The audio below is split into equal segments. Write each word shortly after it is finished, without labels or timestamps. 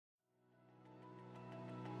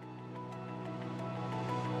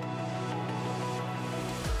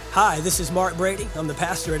Hi, this is Mark Brady. I'm the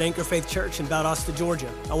pastor at Anchor Faith Church in Valdosta,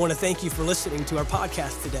 Georgia. I want to thank you for listening to our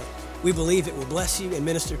podcast today. We believe it will bless you and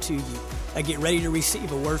minister to you. Now get ready to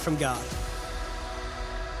receive a word from God.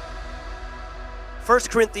 1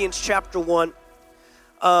 Corinthians chapter 1.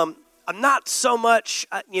 I'm not so much,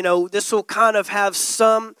 this will kind of have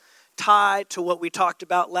some tie to what we talked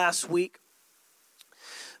about last week.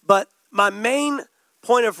 But my main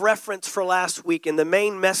point of reference for last week and the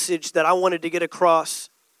main message that I wanted to get across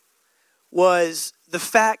was the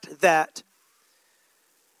fact that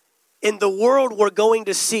in the world we're going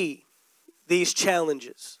to see these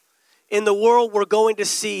challenges. In the world we're going to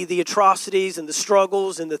see the atrocities and the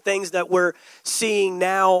struggles and the things that we're seeing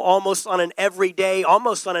now almost on an everyday,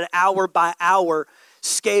 almost on an hour by hour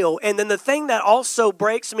scale. And then the thing that also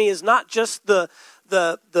breaks me is not just the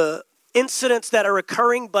incidents that are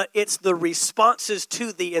occurring, but it's the responses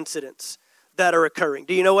to the incidents that are occurring.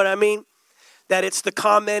 Do you know what I mean? That it's the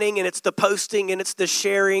commenting and it's the posting and it's the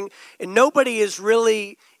sharing, and nobody is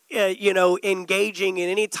really, engaging in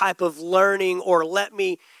any type of learning or let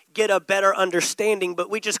me get a better understanding, but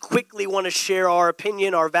we just quickly want to share our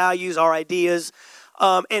opinion, our values, our ideas.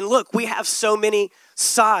 And look, we have so many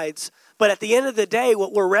sides, but at the end of the day,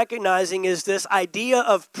 what we're recognizing is this idea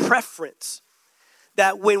of preference,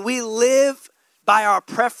 that when we live by our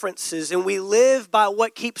preferences and we live by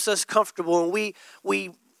what keeps us comfortable and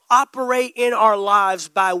we operate in our lives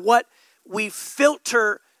by what we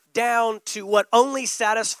filter down to what only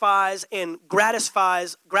satisfies and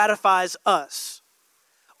gratifies us.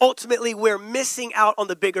 Ultimately, we're missing out on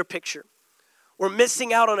the bigger picture. We're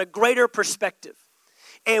missing out on a greater perspective.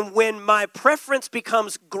 And when my preference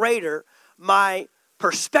becomes greater, my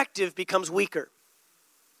perspective becomes weaker.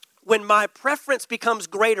 When my preference becomes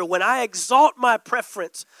greater, when I exalt my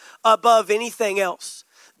preference above anything else,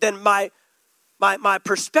 then my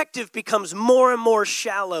perspective becomes more and more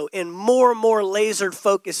shallow and more laser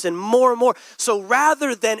focused and more. So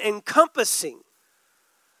rather than encompassing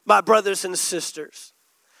my brothers and sisters,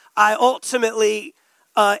 I ultimately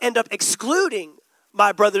end up excluding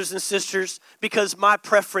my brothers and sisters because my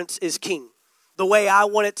preference is king. The way I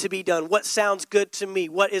want it to be done, what sounds good to me,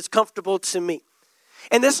 what is comfortable to me.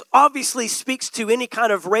 And this obviously speaks to any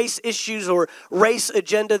kind of race issues or race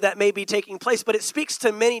agenda that may be taking place, but it speaks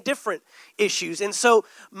to many different issues. And so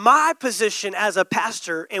my position as a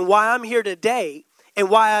pastor and why I'm here today and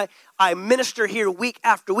why I minister here week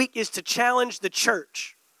after week is to challenge the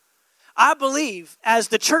church. I believe as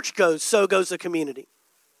the church goes, so goes the community.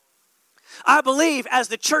 I believe as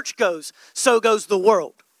the church goes, so goes the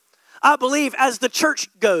world. I believe as the church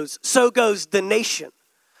goes, so goes the nation.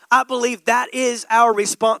 I believe that is our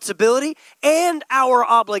responsibility and our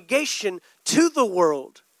obligation to the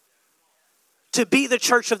world to be the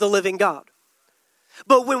church of the living God.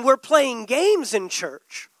 But when we're playing games in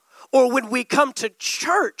church or when we come to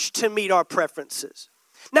church to meet our preferences,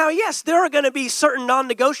 now, yes, there are going to be certain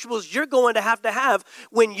non-negotiables you're going to have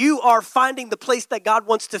when you are finding the place that God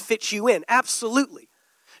wants to fit you in. Absolutely.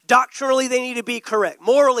 Doctrinally, they need to be correct.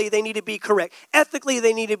 Morally, they need to be correct. Ethically,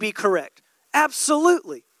 they need to be correct.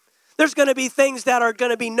 Absolutely. There's going to be things that are going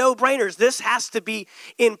to be no-brainers. This has to be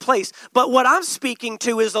in place. But what I'm speaking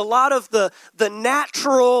to is a lot of the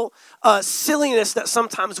natural silliness that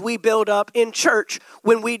sometimes we build up in church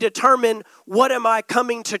when we determine what am I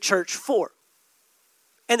coming to church for.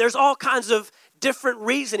 And there's all kinds of different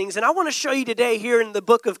reasonings. And I want to show you today here in the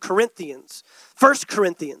book of Corinthians, 1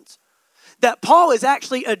 Corinthians, that Paul is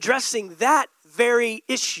actually addressing that very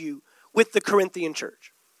issue with the Corinthian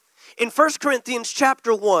church. In 1 Corinthians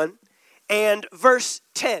chapter 1 and verse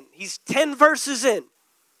 10, he's 10 verses in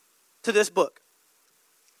to this book.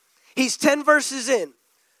 He's 10 verses in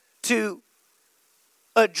to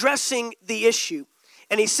addressing the issue.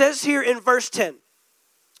 And he says here in verse 10,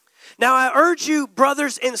 "Now I urge you,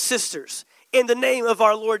 brothers and sisters, in the name of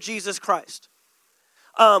our Lord Jesus Christ."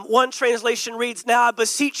 One translation reads, "Now I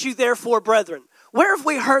beseech you, therefore, brethren." Where have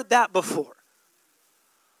we heard that before?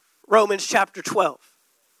 Romans chapter 12.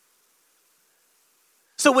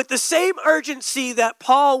 So with the same urgency that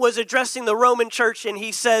Paul was addressing the Roman church, and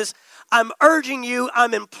he says, I'm urging you,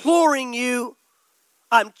 I'm imploring you,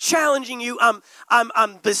 I'm challenging you,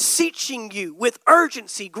 I'm beseeching you with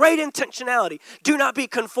urgency, great intentionality. Do not be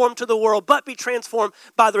conformed to the world, but be transformed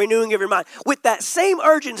by the renewing of your mind. With that same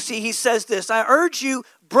urgency, he says this, I urge you,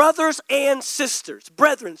 brothers and sisters,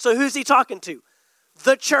 brethren. So who's he talking to?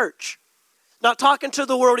 The church. Not talking to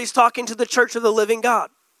the world, he's talking to the church of the living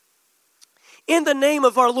God. In the name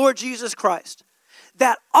of our Lord Jesus Christ,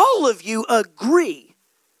 that all of you agree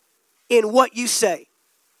in what you say,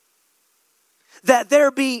 that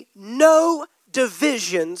there be no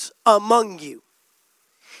divisions among you,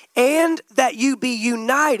 and that you be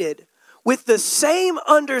united with the same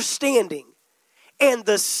understanding and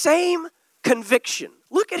the same conviction.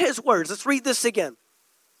 Look at his words. Let's read this again.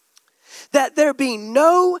 That there be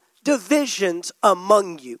no divisions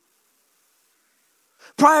among you.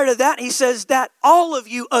 Prior to that, he says that all of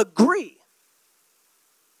you agree.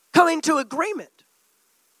 Coming to agreement.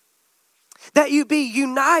 That you be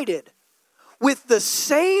united with the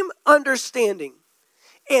same understanding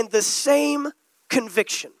and the same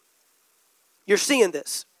conviction. You're seeing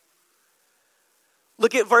this.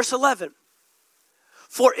 Look at verse 11.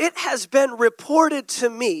 For it has been reported to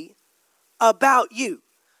me about you.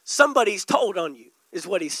 Somebody's told on you, is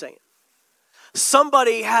what he's saying.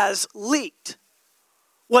 Somebody has leaked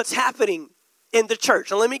what's happening in the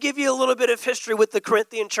church. And let me give you a little bit of history with the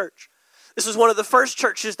Corinthian church. This was one of the first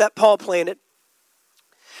churches that Paul planted.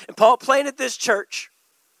 And Paul planted this church,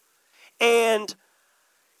 and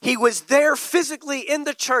he was there physically in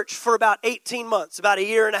the church for about 18 months, about a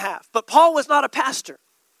year and a half. But Paul was not a pastor.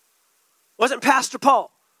 Wasn't Pastor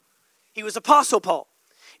Paul. He was Apostle Paul.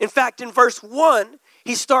 In fact, in verse 1,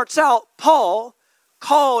 he starts out, Paul,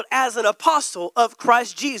 called as an apostle of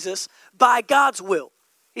Christ Jesus by God's will.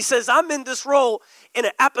 He says, I'm in this role, in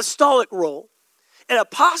an apostolic role, and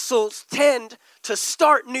apostles tend to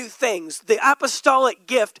start new things. The apostolic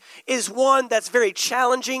gift is one that's very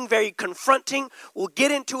challenging, very confronting, will get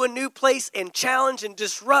into a new place and challenge and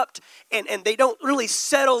disrupt, and they don't really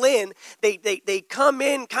settle in. They come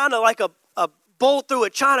in kind of like a bull through a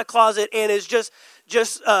china closet and is just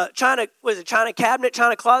china cabinet,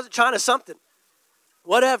 china closet, china something,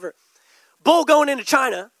 whatever. Bull going into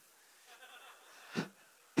China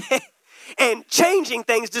and changing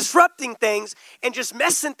things, disrupting things, and just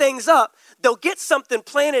messing things up. They'll get something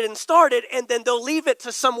planted and started, and then they'll leave it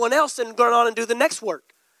to someone else and go on and do the next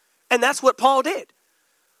work. And that's what Paul did.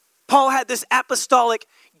 Paul had this apostolic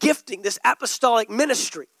gifting, this apostolic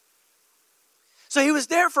ministry. So he was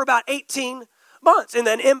there for about 18 months. And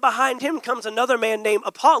then in behind him comes another man named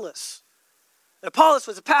Apollos. Apollos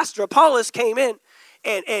was a pastor. Apollos came in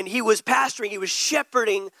and he was pastoring. He was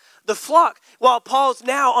shepherding the flock while Paul's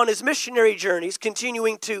now on his missionary journeys,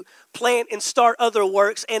 continuing to plant and start other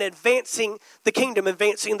works and advancing the kingdom,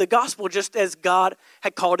 advancing the gospel just as God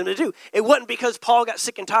had called him to do. It wasn't because Paul got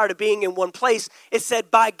sick and tired of being in one place. It said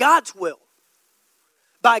by God's will.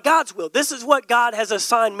 By God's will. This is what God has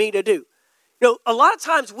assigned me to do. You know, a lot of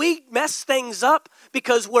times we mess things up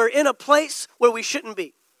because we're in a place where we shouldn't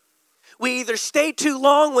be. We either stay too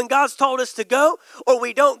long when God's told us to go, or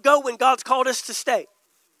we don't go when God's called us to stay.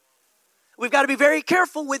 We've got to be very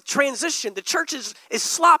careful with transition. The church is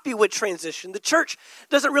sloppy with transition. The church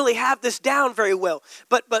doesn't really have this down very well.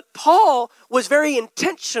 But Paul was very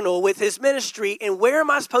intentional with his ministry and where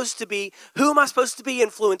am I supposed to be? Who am I supposed to be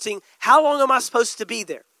influencing? How long am I supposed to be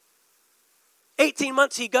there? 18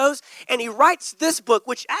 months he goes and he writes this book,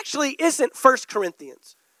 which actually isn't 1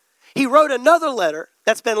 Corinthians. He wrote another letter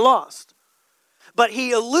that's been lost. But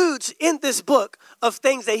he alludes in this book of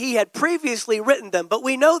things that he had previously written them. But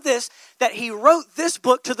we know this, that he wrote this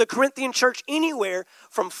book to the Corinthian church anywhere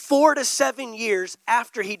from 4 to 7 years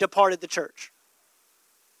after he departed the church.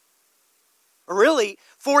 Really,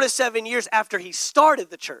 4 to 7 years after he started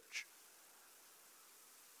the church.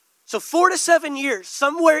 So 4 to 7 years,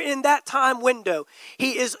 somewhere in that time window,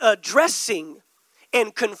 he is addressing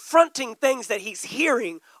and confronting things that he's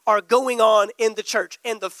hearing are going on in the church.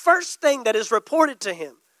 And the first thing that is reported to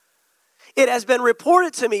him, it has been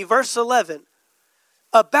reported to me, verse 11,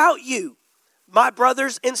 about you, my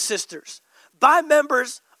brothers and sisters, by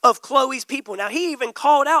members of Chloe's people. Now, he even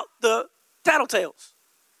called out the tattletales.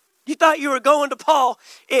 You thought you were going to Paul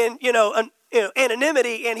in,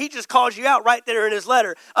 anonymity, and he just calls you out right there in his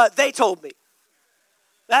letter. They told me.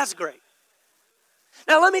 That's great.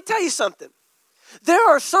 Now, let me tell you something. There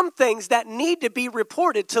are some things that need to be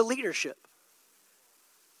reported to leadership.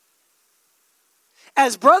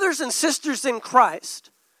 As brothers and sisters in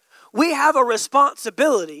Christ, we have a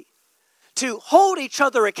responsibility to hold each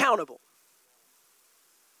other accountable.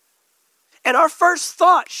 And our first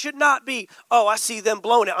thought should not be, oh, I see them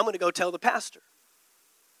blowing it, I'm going to go tell the pastor.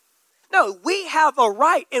 No, we have a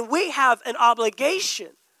right and we have an obligation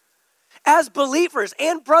as believers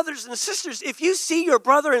and brothers and sisters. If you see your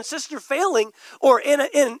brother and sister failing or in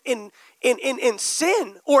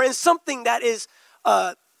sin or in something that is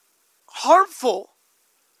harmful,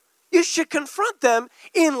 you should confront them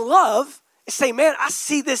in love and say, man, I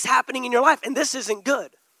see this happening in your life and this isn't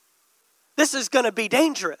good. This is going to be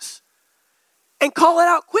dangerous. And call it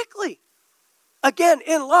out quickly. Again,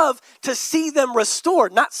 in love, to see them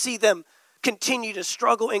restored, not see them continue to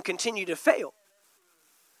struggle and continue to fail.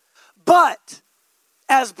 But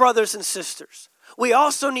as brothers and sisters, we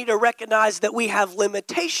also need to recognize that we have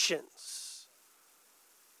limitations.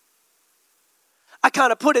 I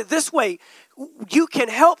kind of put it this way. You can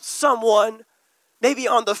help someone maybe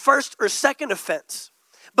on the first or second offense.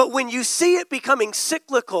 But when you see it becoming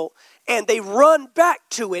cyclical and they run back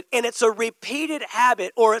to it and it's a repeated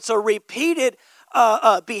habit or it's a repeated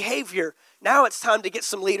behavior, now it's time to get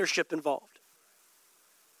some leadership involved.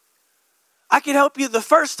 I can help you the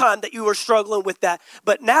first time that you were struggling with that.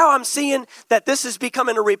 But now I'm seeing that this is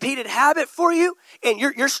becoming a repeated habit for you and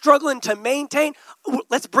you're struggling to maintain.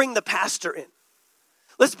 Let's bring the pastor in.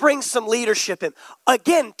 Let's bring some leadership in.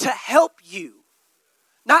 Again, to help you.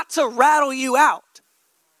 Not to rattle you out.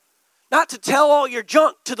 Not to tell all your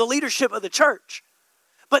junk to the leadership of the church.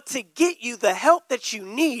 But to get you the help that you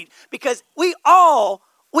need. Because we all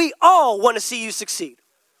want to see you succeed.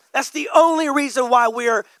 That's the only reason why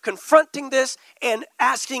we're confronting this and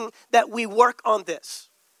asking that we work on this.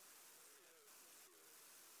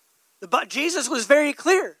 But Jesus was very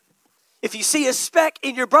clear. If you see a speck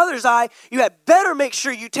in your brother's eye, you had better make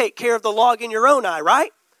sure you take care of the log in your own eye,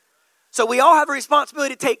 right? So we all have a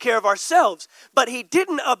responsibility to take care of ourselves. But he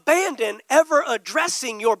didn't abandon ever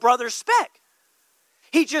addressing your brother's speck.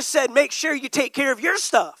 He just said, make sure you take care of your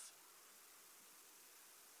stuff.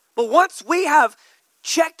 But once we have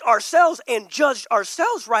checked ourselves and judged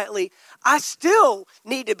ourselves rightly, I still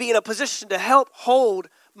need to be in a position to help hold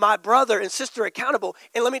my brother and sister accountable.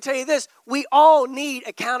 And let me tell you this, we all need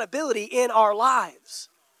accountability in our lives.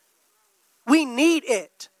 We need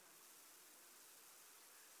it.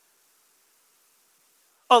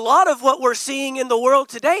 A lot of what we're seeing in the world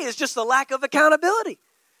today is just a lack of accountability.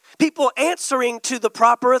 People answering to the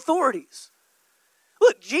proper authorities.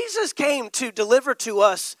 Look, Jesus came to deliver to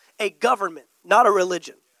us a government, not a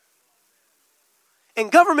religion. And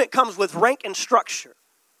government comes with rank and structure.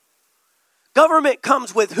 Government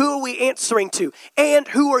comes with who are we answering to and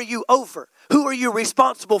who are you over? Who are you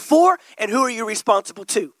responsible for and who are you responsible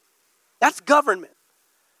to? That's government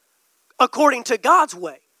according to God's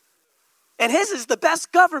way. And his is the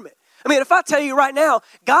best government. I mean, if I tell you right now,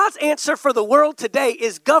 God's answer for the world today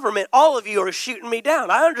is government, all of you are shooting me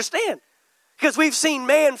down. I understand. Because we've seen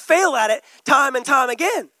man fail at it time and time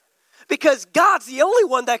again. Because God's the only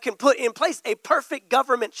one that can put in place a perfect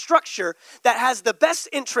government structure that has the best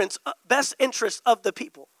interest of the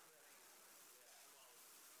people.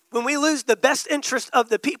 When we lose the best interest of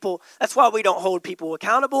the people, that's why we don't hold people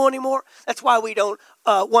accountable anymore. That's why we don't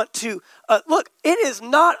want to. Look, it is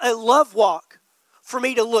not a love walk for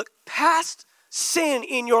me to look past sin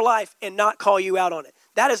in your life and not call you out on it.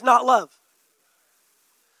 That is not love.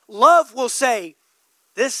 Love will say,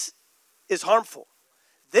 this is harmful.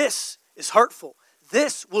 This is hurtful.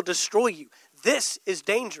 This will destroy you. This is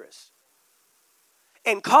dangerous.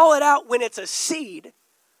 And call it out when it's a seed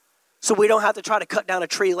so we don't have to try to cut down a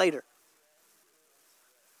tree later.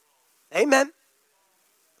 Amen.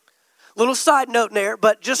 Little side note there,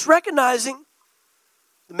 but just recognizing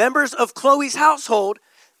the members of Chloe's household,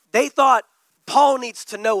 they thought Paul needs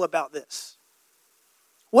to know about this.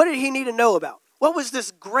 What did he need to know about? What was this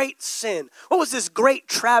great sin? What was this great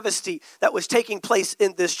travesty that was taking place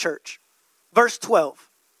in this church? Verse 11,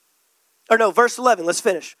 let's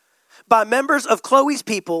finish. By members of Chloe's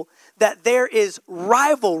people, that there is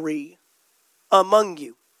rivalry among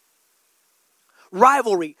you.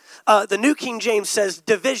 Rivalry. The New King James says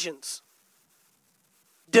divisions.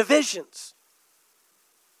 Divisions.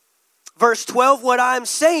 Verse 12, what I'm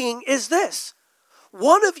saying is this.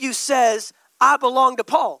 One of you says, I belong to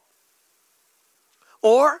Paul.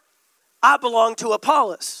 Or, I belong to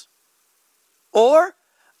Apollos. Or,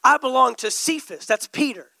 I belong to Cephas. That's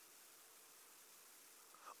Peter.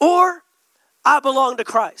 Or, I belong to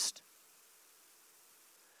Christ.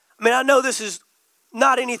 I mean, I know this is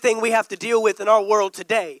not anything we have to deal with in our world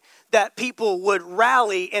today, that people would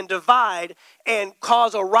rally and divide and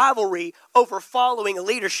cause a rivalry over following a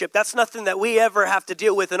leadership. That's nothing that we ever have to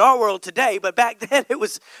deal with in our world today, but back then it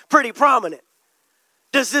was pretty prominent.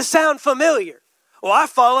 Does this sound familiar? Well, I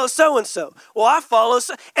follow so-and-so. Well, I follow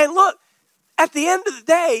so. And look, at the end of the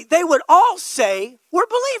day, they would all say, we're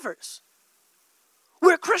believers.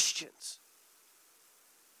 We're Christians.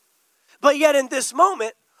 But yet in this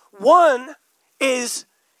moment, one is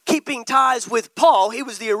keeping ties with Paul. He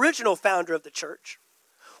was the original founder of the church.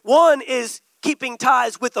 One is keeping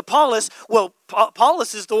ties with Apollos. Well,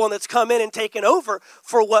 Apollos is the one that's come in and taken over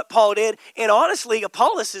for what Paul did. And honestly,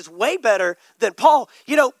 Apollos is way better than Paul.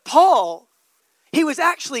 You know, Paul, he was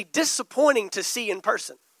actually disappointing to see in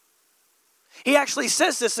person. He actually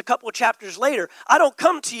says this a couple of chapters later. I don't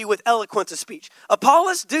come to you with eloquence of speech.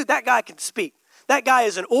 Apollos, dude, that guy can speak. That guy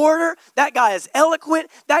is an orator. That guy is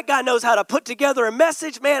eloquent. That guy knows how to put together a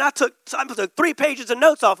message. Man, I took 3 pages of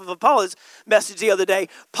notes off of Apollos' message the other day.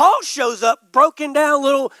 Paul shows up, broken down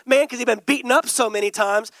little man, because he'd been beaten up so many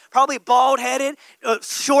times, probably bald-headed,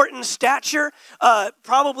 short in stature,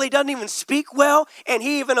 probably doesn't even speak well, and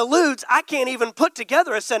he even alludes, I can't even put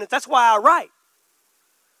together a sentence. That's why I write.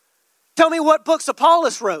 Tell me what books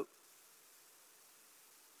Apollos wrote.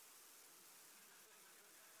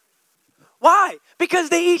 Why? Because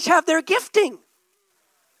they each have their gifting.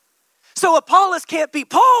 So Apollos can't be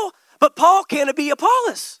Paul, but Paul can't be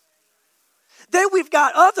Apollos. Then we've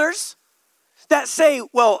got others that say,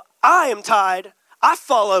 well, I am tied. I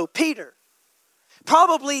follow Peter.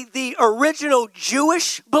 Probably the original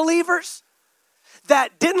Jewish believers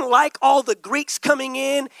that didn't like all the Greeks coming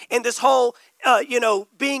in and this whole,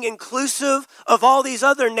 being inclusive of all these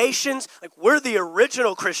other nations. Like, we're the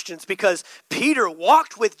original Christians because Peter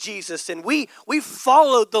walked with Jesus and we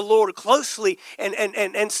followed the Lord closely.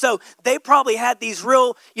 And so they probably had these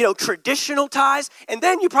real, traditional ties. And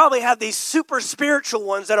then you probably have these super spiritual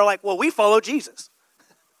ones that are like, well, we follow Jesus.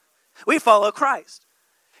 We follow Christ.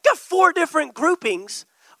 You got 4 different groupings,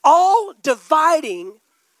 all dividing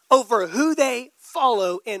over who they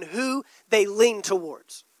follow and who they lean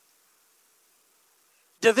towards.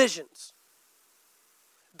 Divisions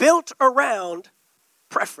built around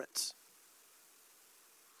preference.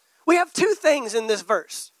 We have 2 things in this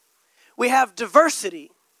verse. We have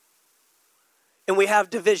diversity and we have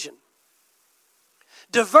division.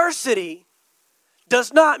 Diversity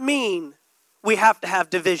does not mean we have to have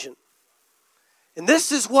division. And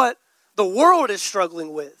this is what the world is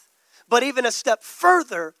struggling with. But even a step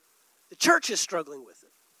further, the church is struggling with it.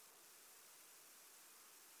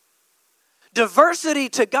 Diversity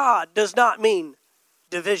to God does not mean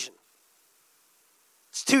division.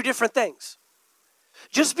 It's 2 different things.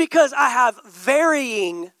 Just because I have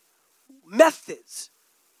varying methods.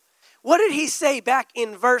 What did he say back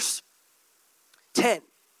in verse 10?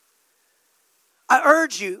 I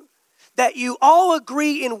urge you that you all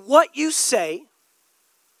agree in what you say.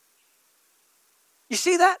 You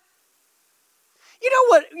see that?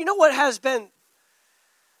 You know what has been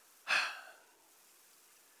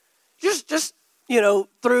just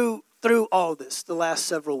through all this the last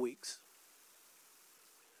several weeks.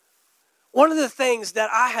 One of the things that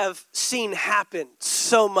I have seen happen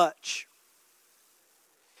so much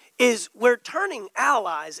is we're turning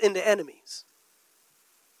allies into enemies.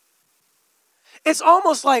 It's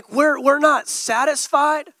almost like we're not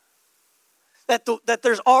satisfied that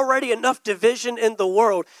there's already enough division in the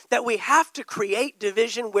world, that we have to create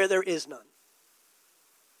division where there is none.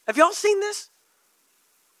 Have y'all seen this?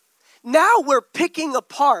 Now we're picking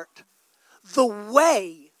apart the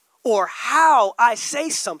way or how I say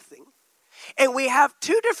something, and we have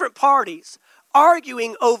 2 different parties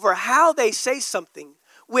arguing over how they say something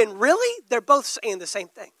when really they're both saying the same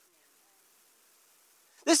thing.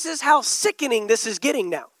 This is how sickening this is getting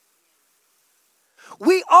now.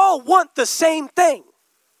 We all want the same thing.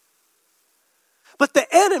 But the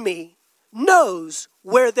enemy knows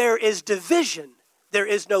where there is division, there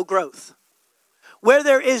is no growth. Where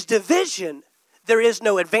there is division, there is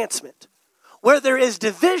no advancement. Where there is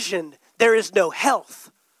division, there is no health.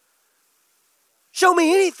 Show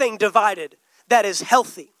me anything divided that is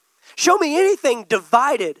healthy. Show me anything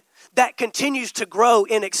divided that continues to grow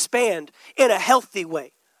and expand in a healthy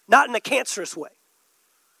way, not in a cancerous way.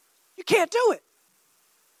 You can't do it.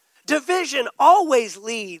 Division always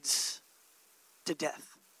leads to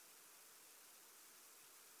death.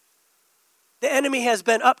 The enemy has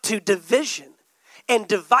been up to division and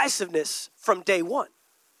divisiveness from day one.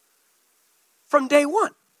 From day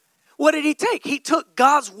one. What did he take? He took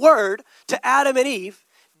God's word to Adam and Eve.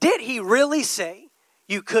 Did he really say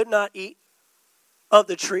you could not eat of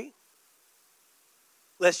the tree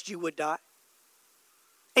lest you would die?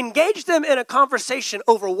 Engage them in a conversation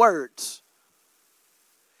over words.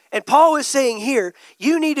 And Paul is saying here,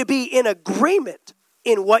 you need to be in agreement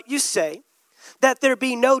in what you say, that there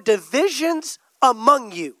be no divisions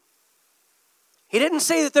among you. He didn't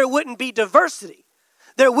say that there wouldn't be diversity.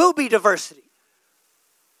 There will be diversity.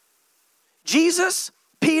 Jesus,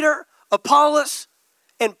 Peter, Apollos,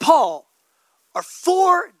 and Paul are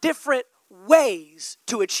 4 different ways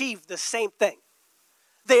to achieve the same thing.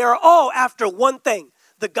 They are all after one thing,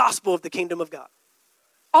 the gospel of the kingdom of God.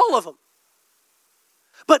 All of them.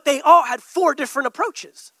 But they all had 4 different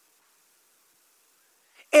approaches.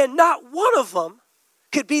 And not one of them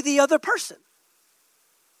could be the other person.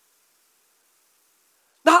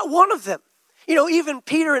 Not one of them. Even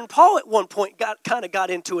Peter and Paul at one point got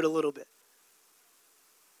into it a little bit.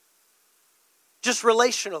 Just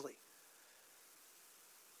relationally.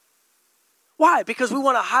 Why? Because we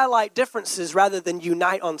want to highlight differences rather than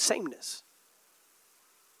unite on sameness.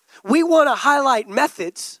 We want to highlight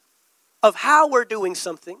methods of how we're doing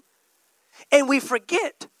something, and we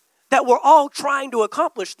forget that we're all trying to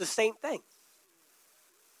accomplish the same thing.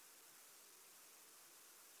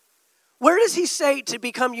 Where does he say to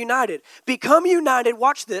become united? Become united,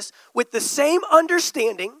 watch this, with the same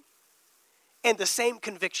understanding and the same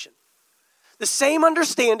conviction. The same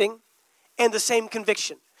understanding and the same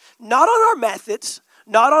conviction. Not on our methods,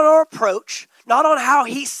 not on our approach, not on how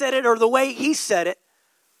he said it or the way he said it.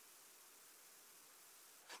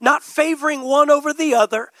 Not favoring one over the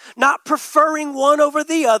other, not preferring one over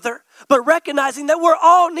the other, but recognizing that we're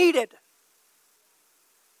all needed.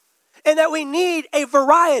 And that we need a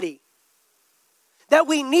variety. That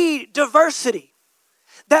we need diversity.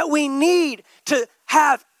 That we need to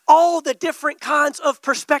have all the different kinds of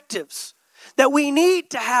perspectives. That we need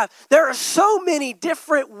to have. There are so many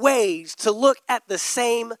different ways to look at the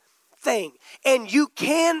same thing. And you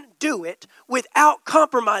can do it without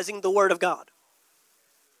compromising the Word of God.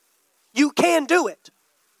 You can do it.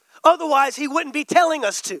 Otherwise, he wouldn't be telling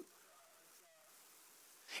us to.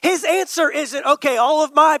 His answer isn't, okay, all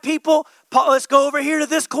of my people, Paul, let's go over here to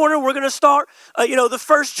this corner. We're going to start, the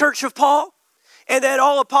first church of Paul. And then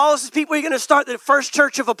all of Apollos' people, you're going to start the first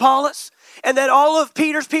church of Apollos. And then all of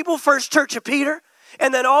Peter's people, first church of Peter.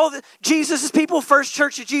 And then all of Jesus' people, first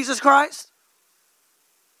church of Jesus Christ.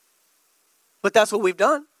 But that's what we've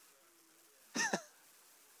done.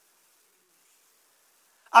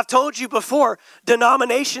 I've told you before,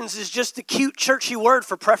 denominations is just a cute churchy word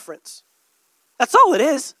for preference. That's all it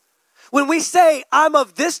is. When we say, I'm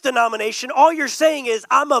of this denomination, all you're saying is,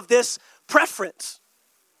 I'm of this preference.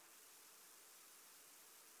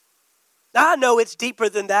 Now, I know it's deeper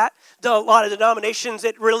than that. A lot of denominations,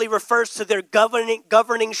 it really refers to their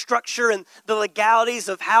governing structure and the legalities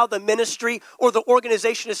of how the ministry or the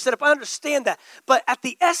organization is set up. I understand that. But at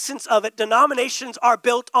the essence of it, denominations are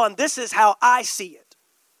built on, this is how I see it.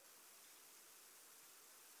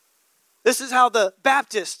 This is how the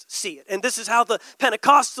Baptists see it. And this is how the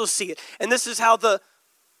Pentecostals see it. And this is how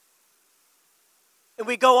and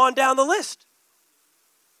we go on down the list.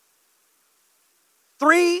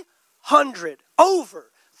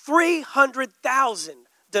 over 300,000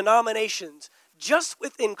 denominations just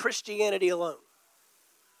within Christianity alone.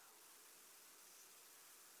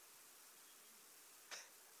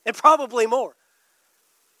 And probably more.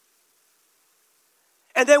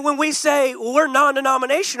 And then when we say, well, we're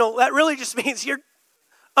non-denominational, that really just means you're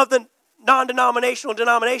of the non-denominational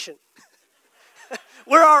denomination.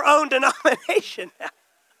 We're our own denomination now.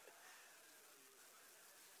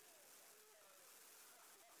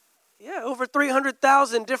 Yeah, over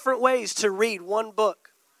 300,000 different ways to read one book.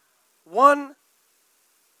 One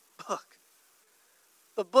book.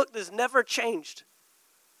 The book that's never changed.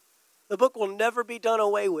 The book will never be done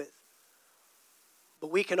away with. But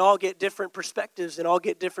we can all get different perspectives and all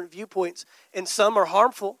get different viewpoints. And some are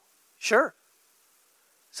harmful, sure.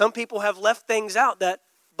 Some people have left things out that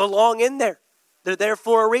belong in there. They're there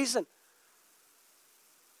for a reason.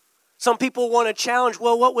 Some people want to challenge,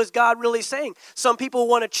 well, what was God really saying? Some people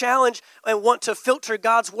want to challenge and want to filter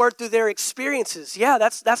God's word through their experiences. Yeah,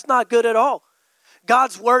 that's not good at all.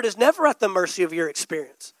 God's word is never at the mercy of your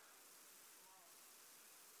experience.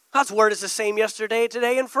 God's word is the same yesterday,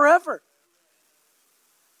 today, and forever.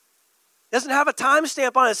 It doesn't have a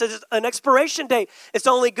timestamp on it. It says an expiration date. It's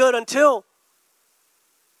only good until.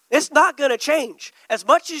 It's not going to change. As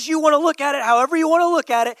much as you want to look at it, however you want to look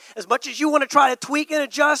at it, as much as you want to try to tweak and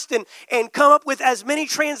adjust and come up with as many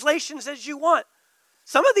translations as you want.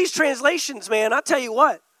 Some of these translations, man, I'll tell you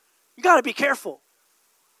what, you got to be careful.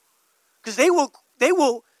 Because they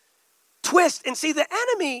will twist. And see, the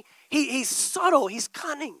enemy, he's subtle, he's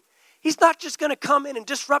cunning. He's not just going to come in and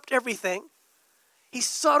disrupt everything. He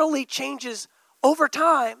subtly changes over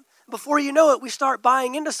time. Before you know it, we start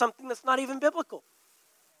buying into something that's not even biblical.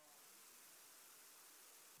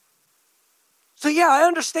 So yeah, I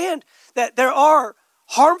understand that there are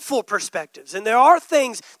harmful perspectives and there are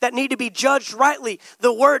things that need to be judged rightly.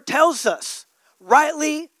 The word tells us,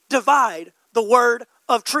 rightly divide the word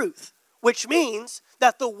of truth, which means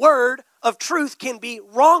that the word of truth can be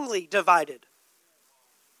wrongly divided.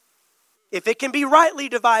 If it can be rightly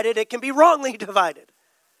divided, it can be wrongly divided.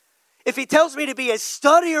 If he tells me to be a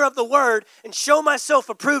studier of the word and show myself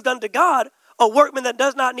approved unto God, a workman that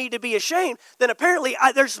does not need to be ashamed, then apparently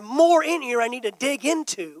there's more in here I need to dig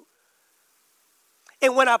into.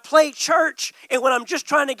 And when I play church and when I'm just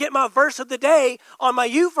trying to get my verse of the day on my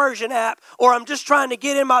YouVersion app, or I'm just trying to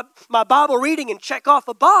get in my Bible reading and check off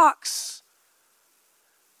a box,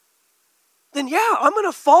 then yeah, I'm going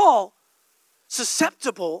to fall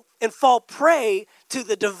susceptible and fall prey to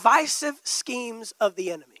the divisive schemes of the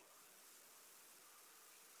enemy.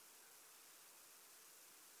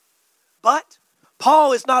 But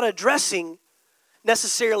Paul is not addressing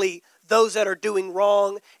necessarily those that are doing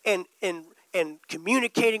wrong and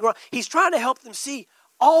communicating wrong. He's trying to help them see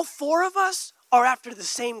all four of us are after the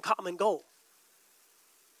same common goal.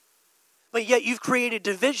 But yet you've created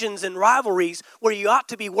divisions and rivalries where you ought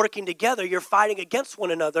to be working together. You're fighting against one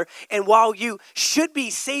another. And while you should be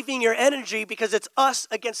saving your energy because it's us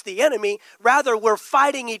against the enemy, rather we're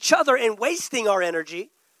fighting each other and wasting our energy.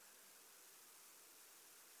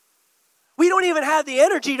 We don't even have the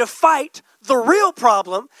energy to fight the real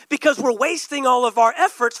problem because we're wasting all of our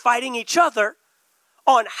efforts fighting each other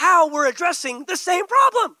on how we're addressing the same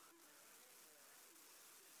problem.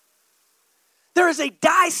 There is a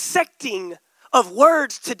dissecting of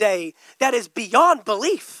words today that is beyond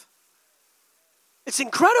belief. It's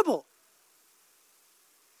incredible.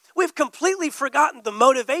 We've completely forgotten the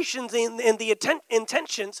motivations and the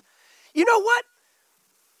intentions. You know what?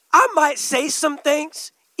 I might say some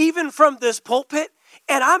things, even from this pulpit,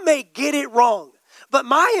 and I may get it wrong. But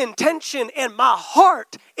my intention and my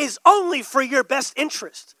heart is only for your best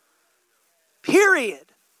interest. Period.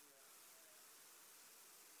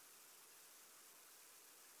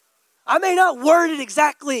 I may not word it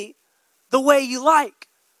exactly the way you like.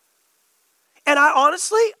 And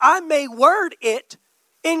I may word it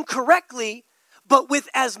incorrectly, but with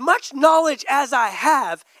as much knowledge as I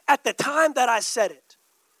have at the time that I said it.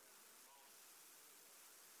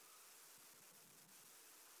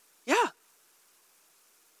 Yeah.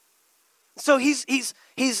 So he's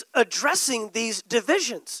addressing these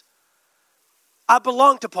divisions. I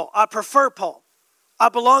belong to Paul. I prefer Paul. I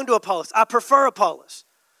belong to Apollos. I prefer Apollos.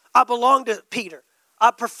 I belong to Peter.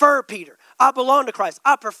 I prefer Peter. I belong to Christ.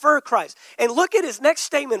 I prefer Christ. And look at his next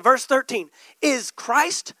statement, verse 13. Is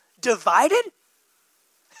Christ divided?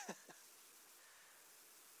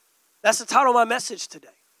 That's the title of my message today.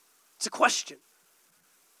 It's a question.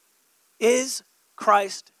 Is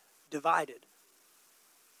Christ divided?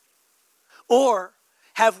 Or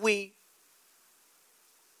have we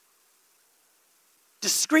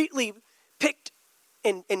discreetly picked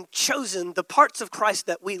and chosen the parts of Christ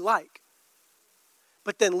that we like,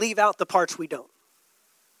 but then leave out the parts we don't?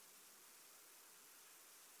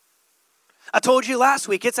 I told you last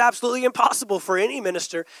week, it's absolutely impossible for any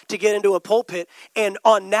minister to get into a pulpit and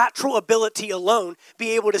on natural ability alone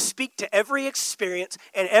be able to speak to every experience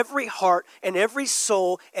and every heart and every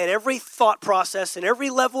soul and every thought process and every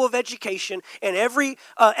level of education and every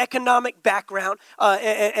economic background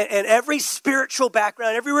and every spiritual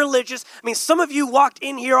background, every religious. I mean, some of you walked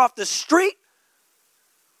in here off the street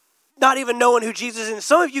not even knowing who Jesus is. And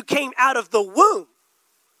some of you came out of the womb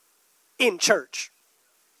in church.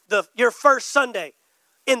 Your first Sunday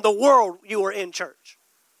in the world, you were in church.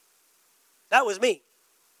 That was me.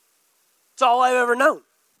 It's all I've ever known.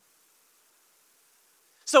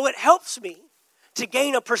 So it helps me to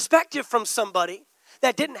gain a perspective from somebody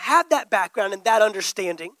that didn't have that background and that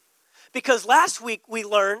understanding, because last week we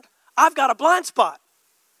learned I've got a blind spot.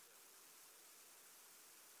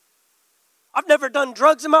 I've never done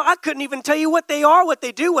drugs in my life. I couldn't even tell you what they are, what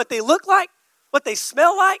they do, what they look like, what they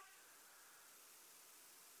smell like.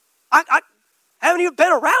 I haven't even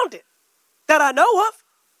been around it that I know of.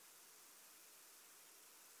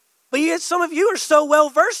 But yet some of you are so well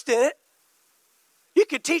versed in it, you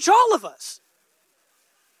could teach all of us.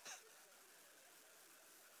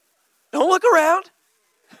 Don't look around.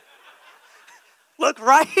 Look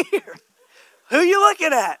right here. Who are you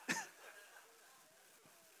looking at?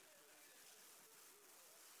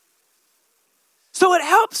 So it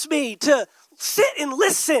helps me to sit and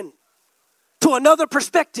listen to another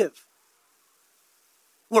perspective.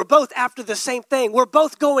 We're both after the same thing. We're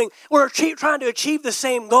both trying to achieve the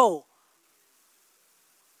same goal.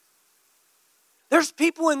 There's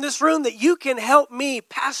people in this room that you can help me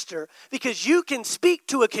pastor because you can speak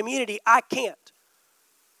to a community I can't.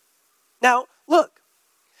 Now, look,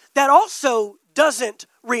 that also doesn't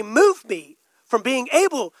remove me from being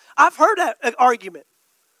able. I've heard that argument.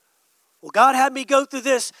 Well, God had me go through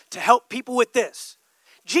this to help people with this.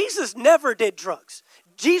 Jesus never did drugs.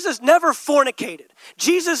 Jesus never fornicated.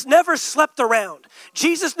 Jesus never slept around.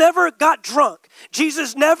 Jesus never got drunk.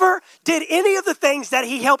 Jesus never did any of the things that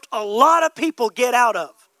he helped a lot of people get out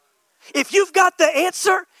of. If you've got the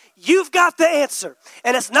answer, you've got the answer.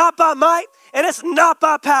 And it's not by might and it's not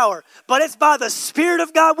by power, but it's by the Spirit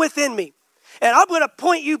of God within me. And I'm going to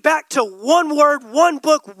point you back to one word, one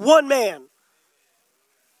book, one man.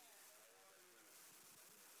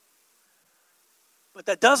 But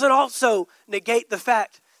that doesn't also negate the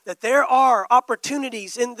fact that there are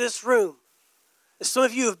opportunities in this room. Some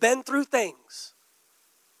of you have been through things.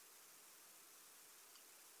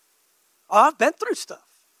 Oh, I've been through stuff.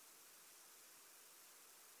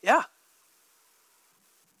 Yeah.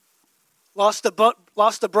 Lost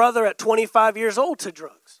a brother at 25 years old to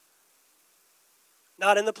drugs.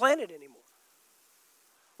 Not in the planet anymore.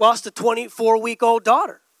 Lost a 24-week-old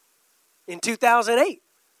daughter in 2008.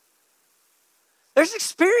 There's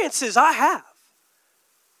experiences I have.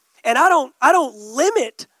 And I don't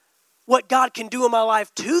limit what God can do in my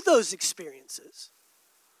life to those experiences.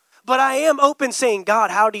 But I am open saying,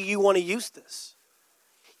 God, how do you want to use this?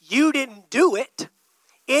 You didn't do it.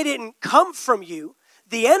 It didn't come from you.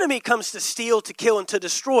 The enemy comes to steal, to kill, and to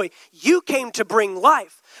destroy. You came to bring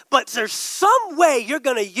life. But there's some way you're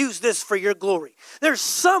going to use this for your glory. There's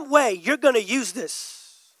some way you're going to use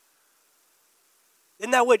this.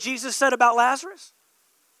 Isn't that what Jesus said about Lazarus?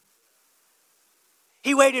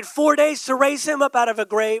 He waited 4 days to raise him up out of a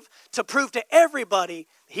grave to prove to everybody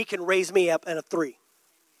he can raise me up at a 3.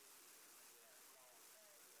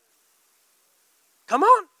 Come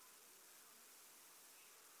on.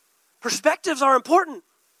 Perspectives are important.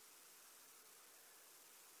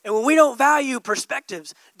 And when we don't value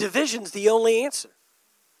perspectives, division's the only answer.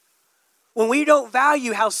 When we don't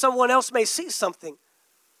value how someone else may see something.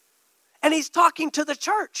 And he's talking to the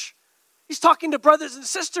church. He's talking to brothers and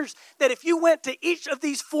sisters that if you went to each of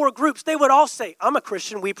these 4 groups, they would all say, I'm a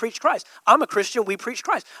Christian, we preach Christ. I'm a Christian, we preach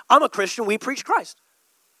Christ. I'm a Christian, we preach Christ.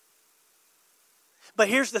 But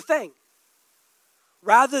here's the thing.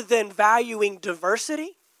 Rather than valuing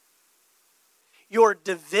diversity, your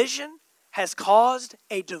division has caused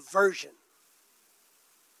a diversion.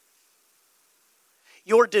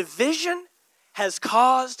 Your division has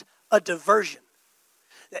caused a diversion.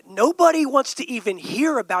 That nobody wants to even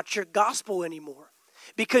hear about your gospel anymore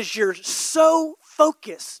because you're so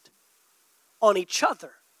focused on each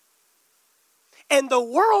other. And the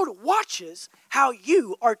world watches how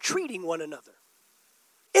you are treating one another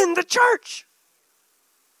in the church.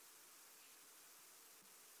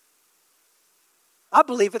 I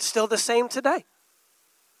believe it's still the same today.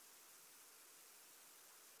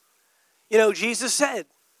 You know, Jesus said,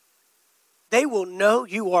 they will know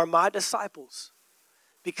you are my disciples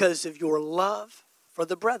because of your love for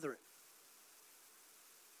the brethren.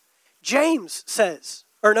 James says,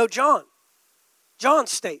 John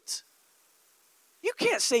states, you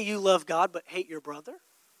can't say you love God but hate your brother.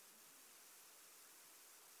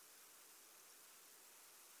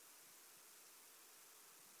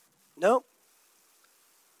 No.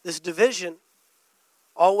 This division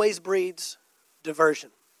always breeds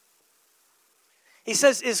diversion. He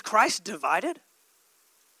says, is Christ divided?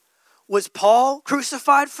 Was Paul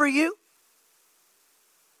crucified for you?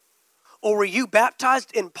 Or were you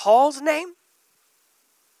baptized in Paul's name?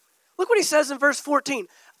 Look what he says in verse 14.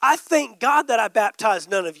 I thank God that I baptized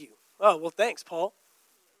none of you. Oh, well, thanks, Paul.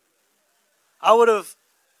 I would have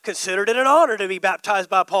considered it an honor to be baptized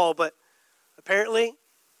by Paul, but apparently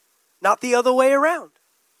not the other way around.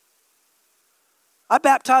 I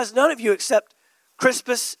baptized none of you except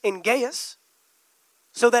Crispus and Gaius,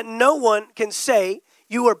 so that no one can say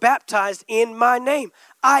you were baptized in my name.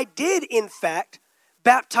 I did, in fact,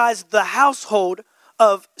 baptize the household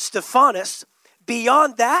of Stephanas.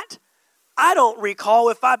 Beyond that, I don't recall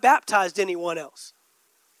if I baptized anyone else.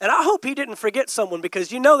 And I hope he didn't forget someone,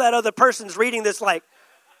 because you know that other person's reading this like,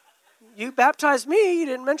 you baptized me, you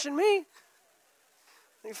didn't mention me.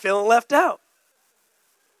 You're feeling left out.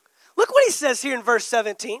 Look what he says here in verse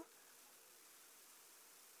 17.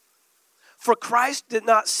 For Christ did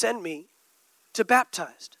not send me to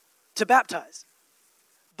baptize,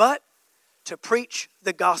 but to preach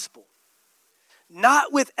the gospel,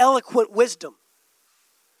 not with eloquent wisdom,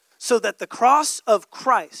 so that the cross of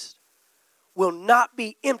Christ will not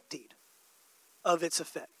be emptied of its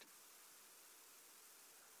effect.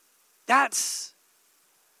 That's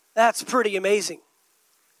pretty amazing.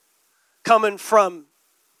 Coming from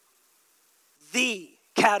the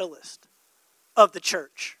catalyst of the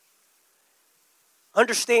church.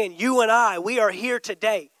 Understand, you and I, we are here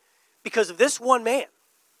today because of this one man.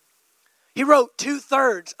 He wrote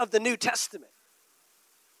 2/3 of the New Testament.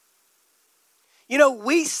 You know,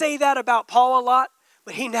 we say that about Paul a lot,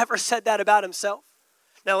 but he never said that about himself.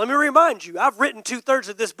 Now, let me remind you, I've written 2/3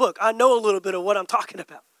 of this book. I know a little bit of what I'm talking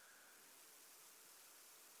about.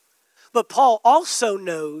 But Paul also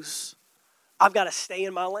knows I've got to stay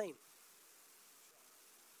in my lane.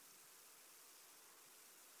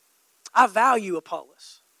 I value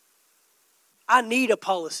Apollos. I need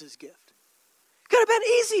Apollos' gift. Could have been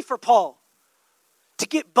easy for Paul to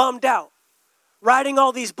get bummed out, writing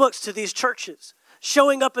all these books to these churches,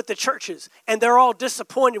 showing up at the churches, and they're all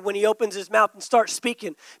disappointed when he opens his mouth and starts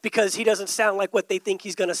speaking because he doesn't sound like what they think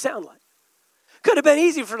he's going to sound like. Could have been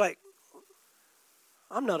easy for like,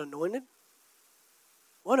 I'm not anointed.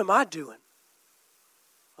 What am I doing?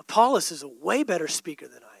 Apollos is a way better speaker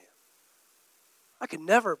than I am. I could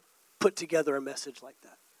never put together a message like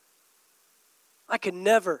that. I could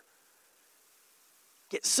never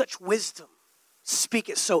get such wisdom, speak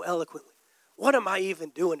it so eloquently. What am I even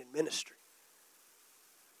doing in ministry?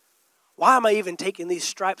 Why am I even taking these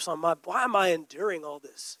stripes on why am I enduring all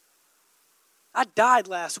this? I died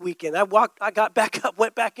last weekend. I got back up,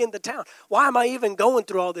 went back into town. Why am I even going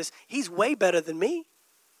through all this? He's way better than me.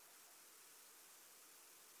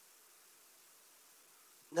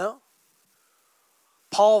 No.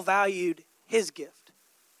 Paul valued his gift.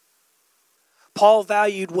 Paul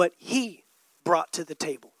valued what he brought to the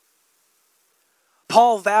table.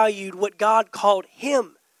 Paul valued what God called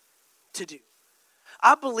him to do.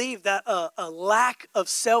 I believe that a lack of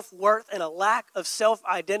self-worth and a lack of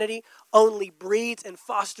self-identity only breeds and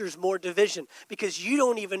fosters more division because you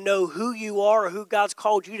don't even know who you are or who God's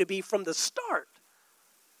called you to be from the start.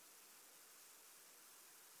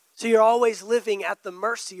 So you're always living at the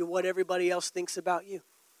mercy of what everybody else thinks about you.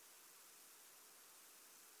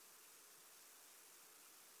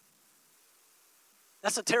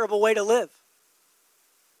 That's a terrible way to live.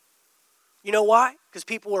 You know why? Because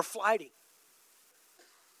people are flighty.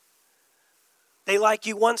 They like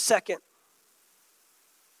you 1 second.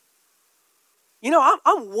 You know,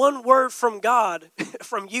 I'm one word from God,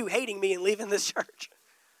 from you hating me and leaving this church.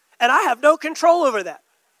 And I have no control over that.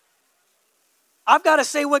 I've got to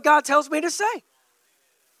say what God tells me to say.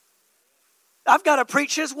 I've got to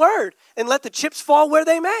preach his word and let the chips fall where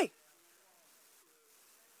they may.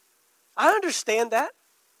 I understand that.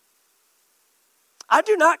 I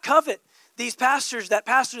do not covet these pastors that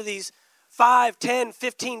pastor these 5, 10,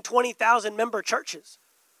 15, 20,000 member churches.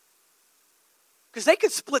 Because they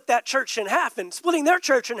could split that church in half, and splitting their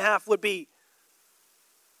church in half would be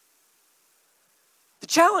the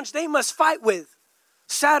challenge they must fight with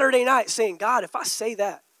Saturday night, saying, God, if I say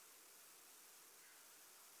that,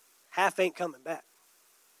 half ain't coming back.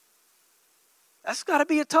 That's got to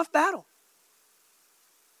be a tough battle.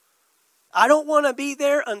 I don't want to be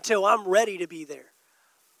there until I'm ready to be there.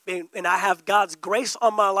 And I have God's grace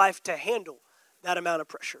on my life to handle that amount of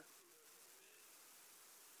pressure.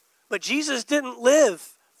 But Jesus didn't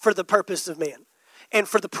live for the purpose of man and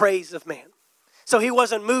for the praise of man. So he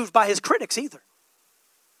wasn't moved by his critics either.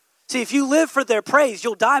 See, if you live for their praise,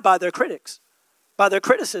 you'll die by their critics, by their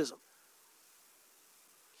criticism.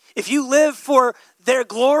 If you live for their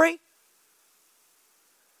glory,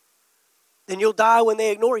 then you'll die when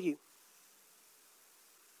they ignore you.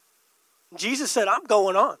 Jesus said, I'm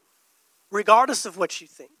going on, regardless of what you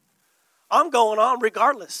think. I'm going on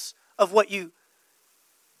regardless of what you...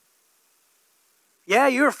 Yeah,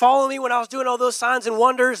 you were following me when I was doing all those signs and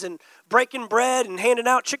wonders and breaking bread and handing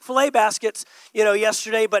out Chick-fil-A baskets,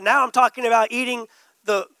 yesterday. But now I'm talking about eating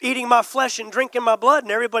my flesh and drinking my blood.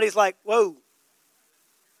 And everybody's like, whoa.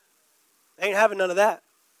 They ain't having none of that.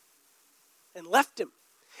 And left him.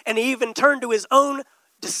 And he even turned to his own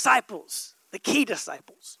disciples, the key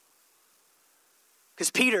disciples.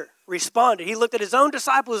 Because Peter responded. He looked at his own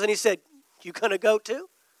disciples and he said, you gonna go too?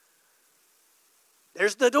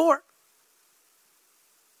 There's the door.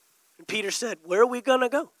 And Peter said, where are we gonna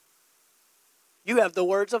go? You have the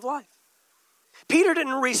words of life. Peter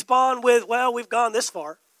didn't respond with, well, we've gone this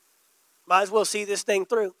far. Might as well see this thing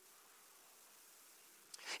through.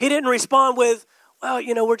 He didn't respond with, well,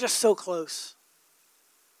 we're just so close.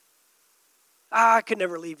 I could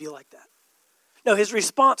never leave you like that. No, his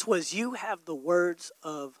response was, you have the words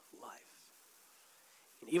of life.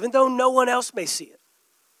 And even though no one else may see it,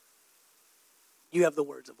 you have the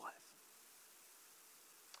words of life.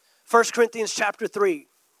 1 Corinthians chapter 3,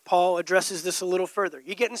 Paul addresses this a little further.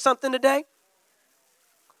 You getting something today?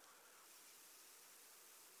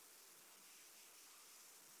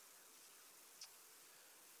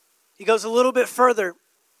 He goes a little bit further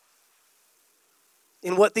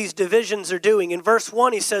in what these divisions are doing. In verse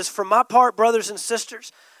 1, he says, for my part, brothers and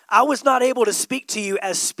sisters, I was not able to speak to you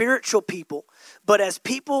as spiritual people, but as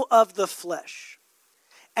people of the flesh,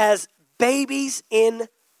 as babies in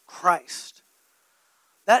Christ.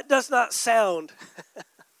 That does not sound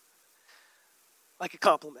like a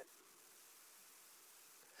compliment.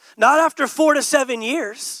 Not after 4 to 7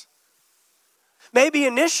 years. Maybe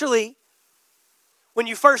initially, when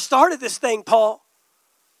you first started this thing, Paul,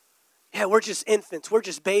 Yeah, we're just infants. We're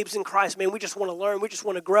just babes in Christ, man. We just want to learn. We just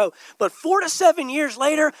want to grow. But 4 to 7 years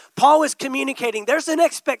later, Paul is communicating. There's an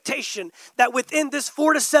expectation that within this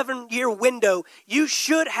 4 to 7 year window, you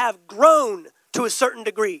should have grown to a certain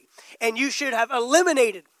degree. And you should have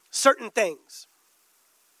eliminated certain things.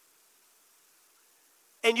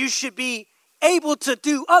 And you should be able to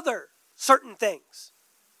do other certain things.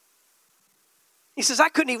 He says, I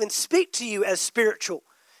couldn't even speak to you as spiritual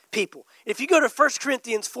people. If you go to 1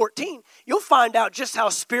 Corinthians 14, you'll find out just how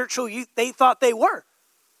spiritual they thought they were.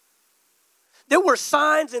 There were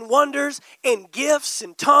signs and wonders and gifts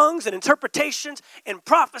and tongues and interpretations and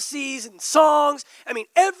prophecies and songs. I mean,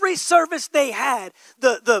 every service they had,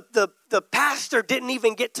 the pastor didn't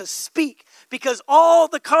even get to speak because all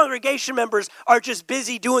the congregation members are just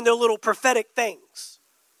busy doing their little prophetic things.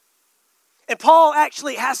 And Paul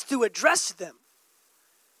actually has to address them.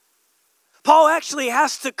 Paul actually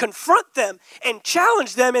has to confront them and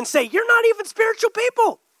challenge them and say, you're not even spiritual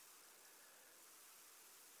people.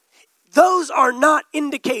 Those are not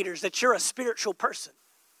indicators that you're a spiritual person.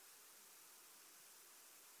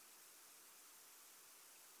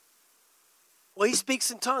 Well, he speaks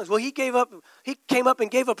in tongues. Well, he came up and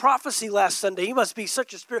gave a prophecy last Sunday. He must be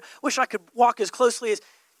such a spirit. Wish I could walk as closely as.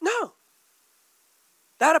 No.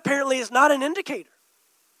 That apparently is not an indicator.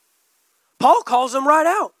 Paul calls them right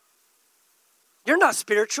out. You're not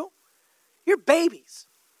spiritual. You're babies.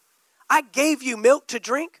 I gave you milk to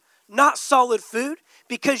drink, not solid food,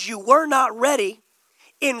 because you were not ready.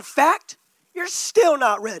 In fact, you're still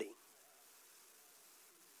not ready.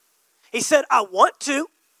 He said, I want to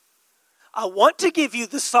give you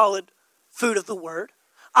the solid food of the word.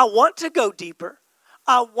 I want to go deeper.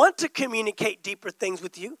 I want to communicate deeper things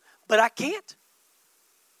with you, but I can't.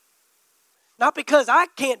 Not because I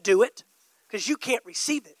can't do it, because you can't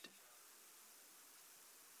receive it.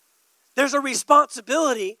 There's a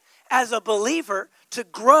responsibility as a believer to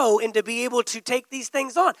grow and to be able to take these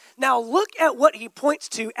things on. Now look at what he points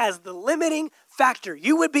to as the limiting factor.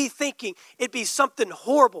 You would be thinking it'd be something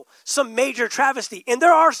horrible, some major travesty. And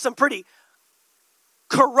there are some pretty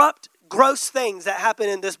corrupt, gross things that happen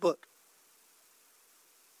in this book.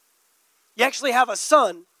 You actually have a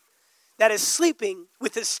son that is sleeping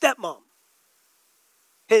with his stepmom,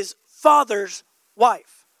 his father's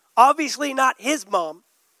wife. Obviously not his mom.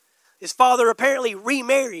 His father apparently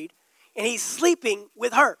remarried, and he's sleeping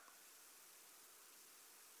with her.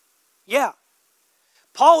 Yeah.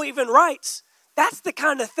 Paul even writes, that's the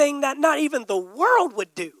kind of thing that not even the world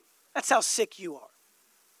would do. That's how sick you are.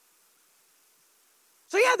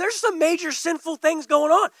 So yeah, there's some major sinful things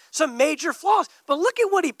going on, some major flaws. But look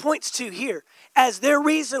at what he points to here as their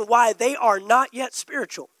reason why they are not yet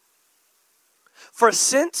spiritual. For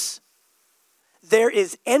since there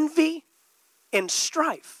is envy and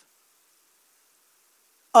strife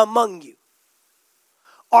among you,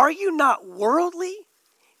 are you not worldly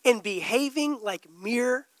in behaving like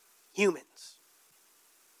mere humans?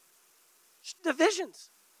 Divisions.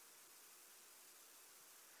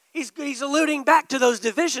 He's alluding back to those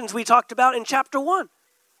divisions we talked about in chapter 1.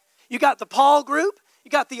 You got the Paul group,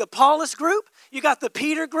 you got the Apollos group, you got the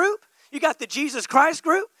Peter group, you got the Jesus Christ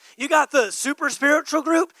group, you got the super spiritual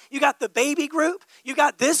group, you got the baby group, you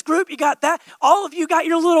got this group, you got that. All of you got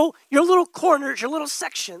your little corners, your little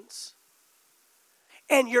sections.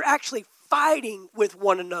 And you're actually fighting with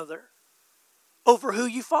one another over who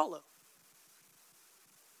you follow.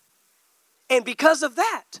 And because of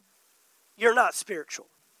that, you're not spiritual.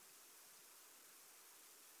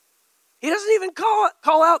 He doesn't even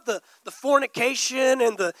call out the fornication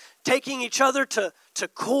and the taking each other to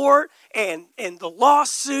court and the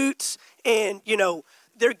lawsuits and,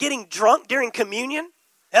 they're getting drunk during communion.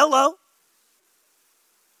 Hello.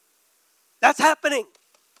 That's happening.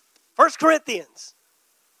 1 Corinthians.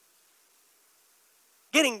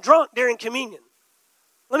 Getting drunk during communion.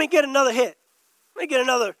 Let me get another hit. Let me get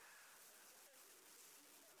another.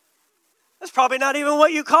 That's probably not even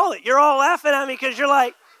what you call it. You're all laughing at me because you're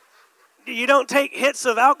like, you don't take hits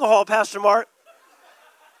of alcohol, Pastor Mark.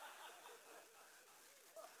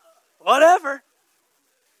 Whatever.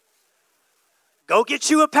 Go get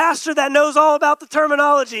you a pastor that knows all about the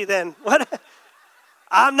terminology then. What?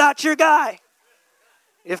 I'm not your guy.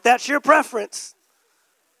 If that's your preference.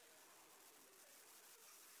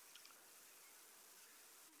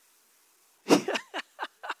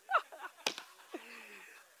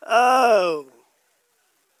 Oh.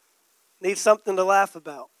 Need something to laugh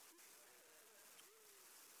about.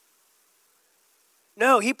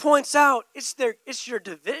 No, he points out it's your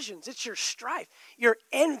divisions, it's your strife, your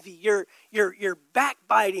envy, your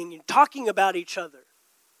backbiting and talking about each other.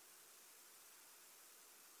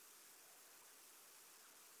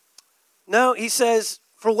 No, he says,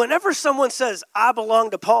 for whenever someone says, I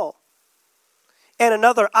belong to Paul, and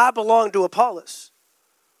another, I belong to Apollos,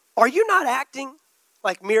 are you not acting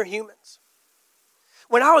like mere humans?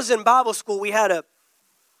 When I was in Bible school, we had a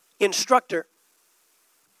instructor,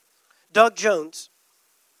 Doug Jones.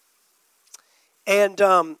 And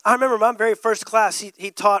I remember my very first class,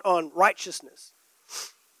 he taught on righteousness.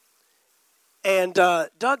 And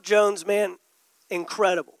Doug Jones, man,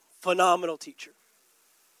 incredible, phenomenal teacher.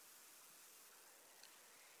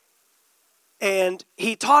 And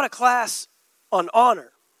he taught a class on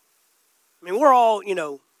honor. I mean, we're all,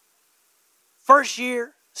 first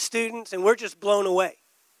year students, and we're just blown away.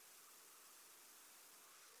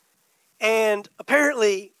 And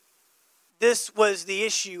apparently, this was the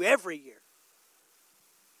issue every year.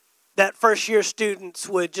 That first year students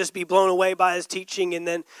would just be blown away by his teaching, and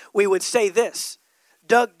then we would say this,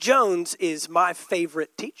 Doug Jones is my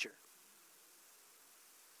favorite teacher.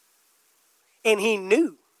 And he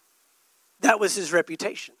knew that was his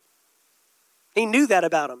reputation. He knew that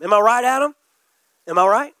about him. Am I right, Adam? Am I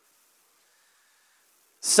right?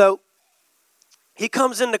 So he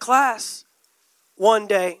comes into class one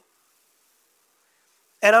day,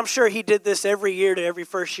 and I'm sure he did this every year to every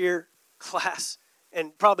first year class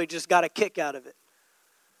and probably just got a kick out of it.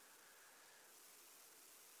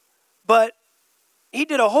 But he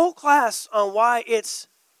did a whole class on why it's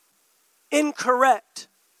incorrect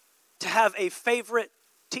to have a favorite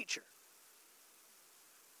teacher.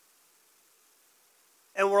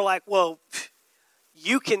 And we're like, well,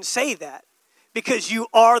 you can say that because you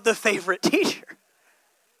are the favorite teacher.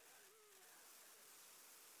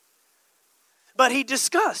 But he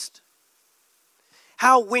discussed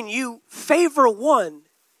how when you favor one,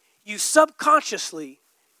 you subconsciously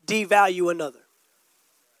devalue another.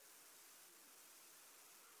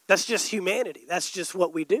 That's just humanity. That's just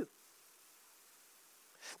what we do.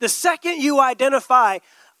 The second you identify,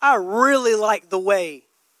 I really like the way,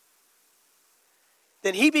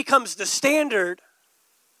 then he becomes the standard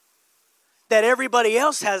that everybody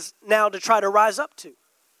else has now to try to rise up to.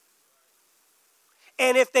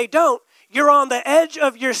 And if they don't, you're on the edge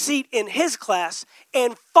of your seat in his class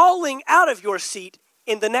and falling out of your seat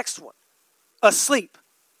in the next one, asleep.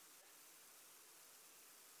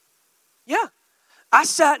 Yeah. I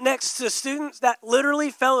sat next to students that literally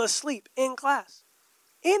fell asleep in class,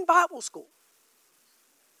 in Bible school.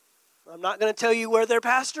 I'm not going to tell you where they're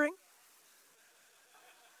pastoring,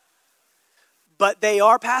 but they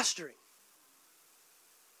are pastoring.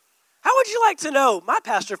 How would you like to know my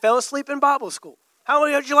pastor fell asleep in Bible school? How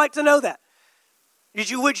would you like to know that?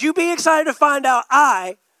 Would you be excited to find out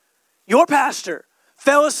your pastor,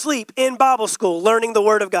 fell asleep in Bible school learning the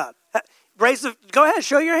Word of God? Go ahead,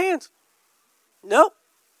 show your hands. Nope,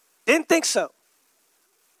 didn't think so.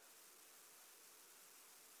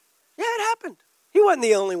 Yeah, it happened. He wasn't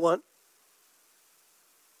the only one.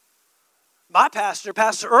 My pastor,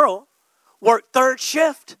 Pastor Earl, worked third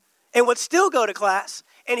shift and would still go to class,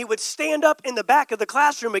 and he would stand up in the back of the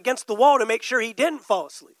classroom against the wall to make sure he didn't fall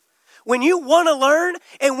asleep. When you want to learn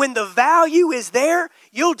and when the value is there,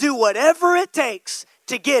 you'll do whatever it takes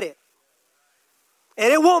to get it.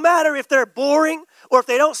 And it won't matter if they're boring or if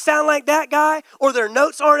they don't sound like that guy or their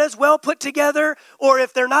notes aren't as well put together or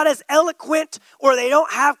if they're not as eloquent or they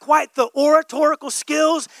don't have quite the oratorical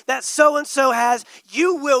skills that so-and-so has.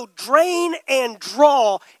 You will drain and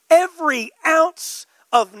draw every ounce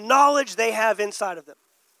of knowledge they have inside of them.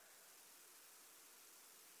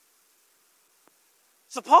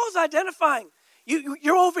 So Paul's identifying,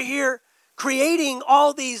 you're over here creating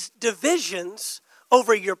all these divisions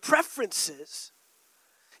over your preferences.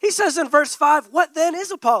 He says in verse 5, what then is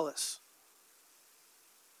Apollos?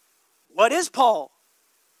 What is Paul?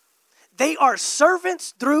 They are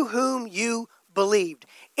servants through whom you believed,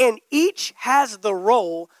 and each has the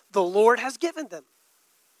role the Lord has given them.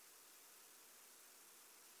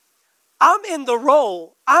 I'm in the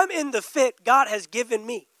role, I'm in the fit God has given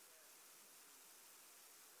me.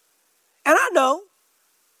 And I know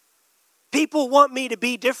people want me to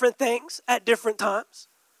be different things at different times.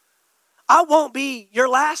 I won't be your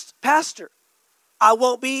last pastor. I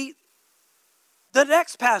won't be the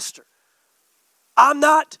next pastor. I'm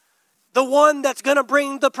not the one that's going to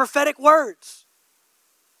bring the prophetic words.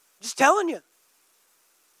 Just telling you.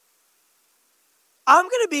 I'm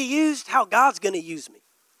going to be used how God's going to use me.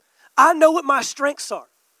 I know what my strengths are.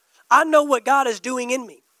 I know what God is doing in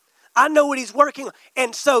me. I know what he's working on.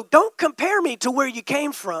 And so don't compare me to where you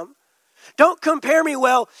came from. Don't compare me,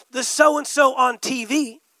 the so-and-so on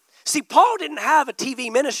TV. See, Paul didn't have a TV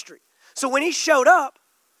ministry. So when he showed up,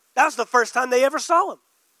 that was the first time they ever saw him.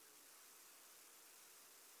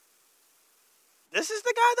 this is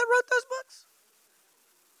the guy that wrote those books?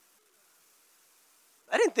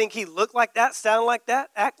 I didn't think he looked like that, sound like that,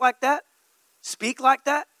 act like that, speak like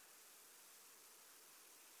that.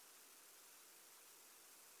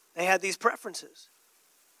 They had these preferences.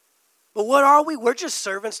 But what are we? We're just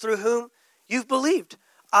servants through whom you've believed.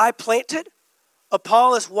 I planted,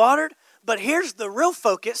 Apollos watered, but here's the real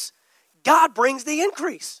focus. God brings the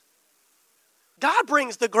increase. God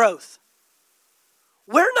brings the growth.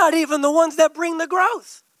 We're not even the ones that bring the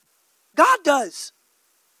growth. God does.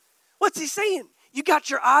 What's he saying? You got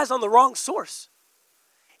your eyes on the wrong source.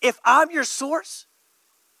 If I'm your source,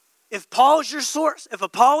 if Paul's your source, if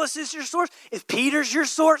Apollos is your source, if Peter's your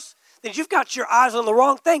source, then you've got your eyes on the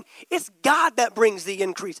wrong thing. It's God that brings the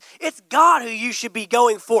increase. It's God who you should be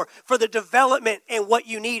going for the development and what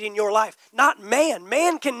you need in your life, not man.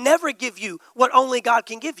 Man can never give you what only God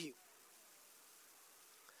can give you.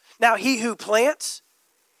 Now, he who plants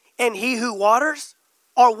and he who waters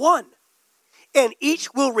are one, and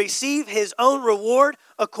each will receive his own reward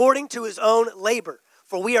according to his own labor.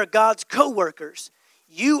 For we are God's co-workers.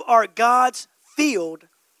 You are God's field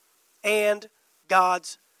and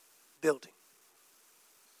God's building.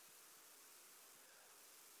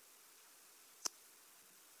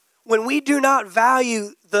 When we do not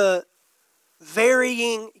value the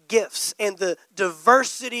varying gifts and the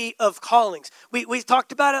diversity of callings, we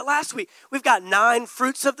talked about it last week. We've got 9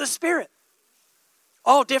 fruits of the Spirit,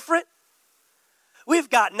 all different. We've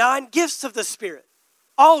got 9 gifts of the Spirit,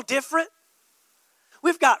 all different.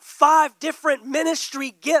 We've got 5 different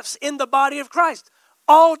ministry gifts in the body of Christ,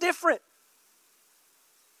 all different.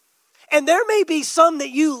 And there may be some that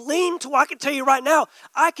you lean to. I can tell you right now,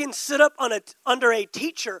 I can sit up under a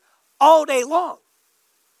teacher all day long.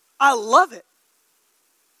 I love it.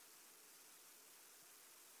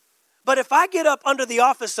 But if I get up under the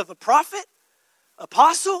office of a prophet,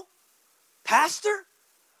 apostle, pastor,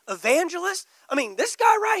 evangelist, this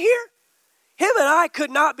guy right here, him and I could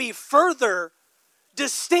not be further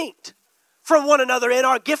distinct from one another in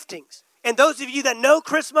our giftings. And those of you that know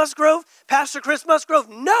Chris Musgrove, Pastor Chris Musgrove,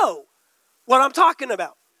 know what I'm talking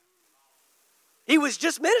about. He was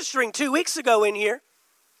just ministering 2 weeks ago in here.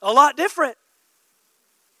 A lot different.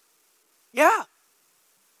 Yeah.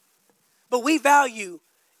 But we value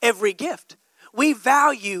every gift. We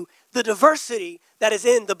value the diversity that is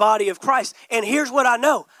in the body of Christ. And here's what I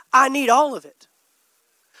know. I need all of it.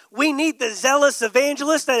 We need the zealous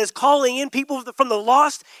evangelist that is calling in people from the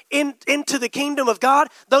lost into the kingdom of God,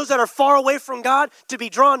 those that are far away from God to be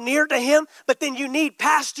drawn near to him. But then you need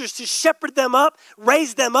pastors to shepherd them up,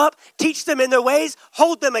 raise them up, teach them in their ways,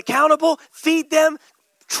 hold them accountable, feed them,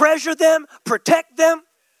 treasure them, protect them.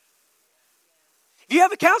 If you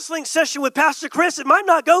have a counseling session with Pastor Chris, it might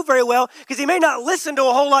not go very well because he may not listen to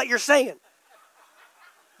a whole lot you're saying.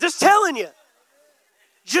 Just telling you.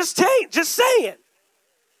 Just saying.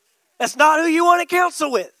 That's not who you want to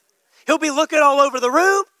counsel with. He'll be looking all over the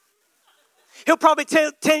room. He'll probably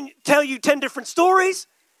tell you 10 different stories.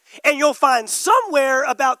 And you'll find somewhere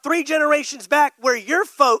about 3 generations back where your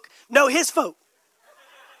folk know his folk.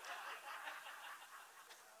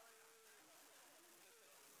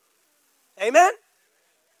 Amen?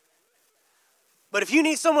 But if you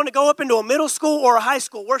need someone to go up into a middle school or a high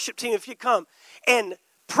school worship team, if you come and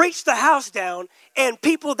preach the house down, and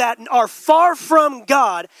people that are far from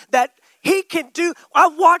God, that he can do, I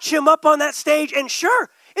watch him up on that stage, and sure,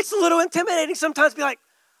 it's a little intimidating sometimes. Be like,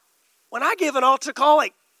 when I give an altar call,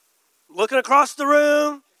 like looking across the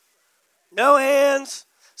room, no hands.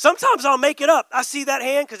 Sometimes I'll make it up. I see that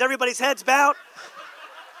hand because everybody's head's bowed.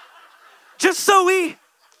 Just so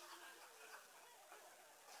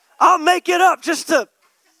I'll make it up just to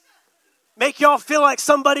make y'all feel like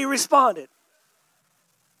somebody responded.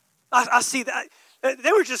 I see that.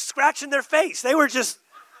 They were just scratching their face. They were just,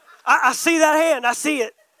 I see that hand. I see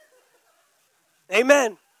it.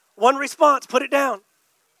 Amen. One response, put it down.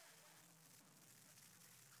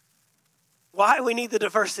 Why? We need the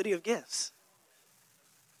diversity of gifts.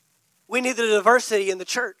 We need the diversity in the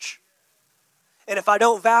church. And if I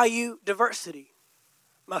don't value diversity,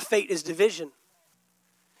 my fate is division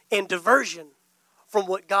and diversion from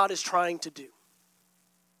what God is trying to do.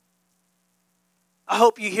 I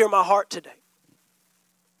hope you hear my heart today.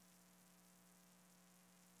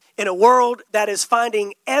 In a world that is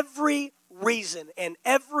finding every reason and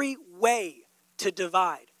every way to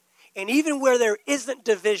divide, and even where there isn't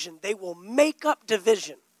division, they will make up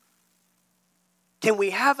division. Can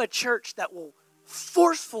we have a church that will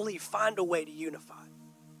forcefully find a way to unify?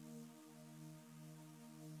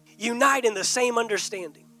 Unite in the same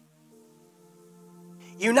understanding.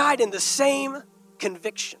 Unite in the same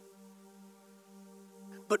conviction.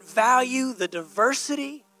 but value the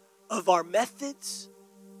diversity of our methods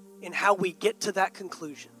and how we get to that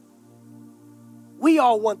conclusion. We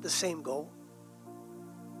all want the same goal.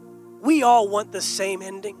 We all want the same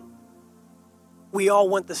ending. We all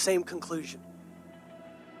want the same conclusion.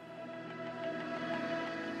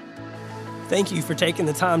 Thank you for taking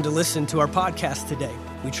the time to listen to our podcast today.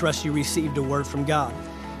 We trust you received a word from God.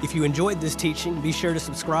 If you enjoyed this teaching, be sure to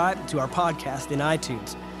subscribe to our podcast in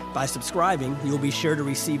iTunes. By subscribing, you'll be sure to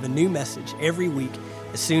receive a new message every week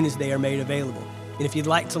as soon as they are made available. And if you'd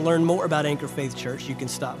like to learn more about Anchor Faith Church, you can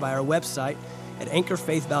stop by our website at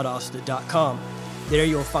anchorfaithvaldosta.com. There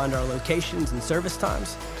you'll find our locations and service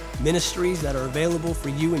times, ministries that are available for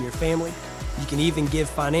you and your family. You can even give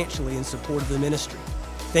financially in support of the ministry.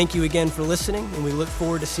 Thank you again for listening, and we look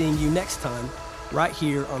forward to seeing you next time right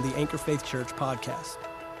here on the Anchor Faith Church podcast.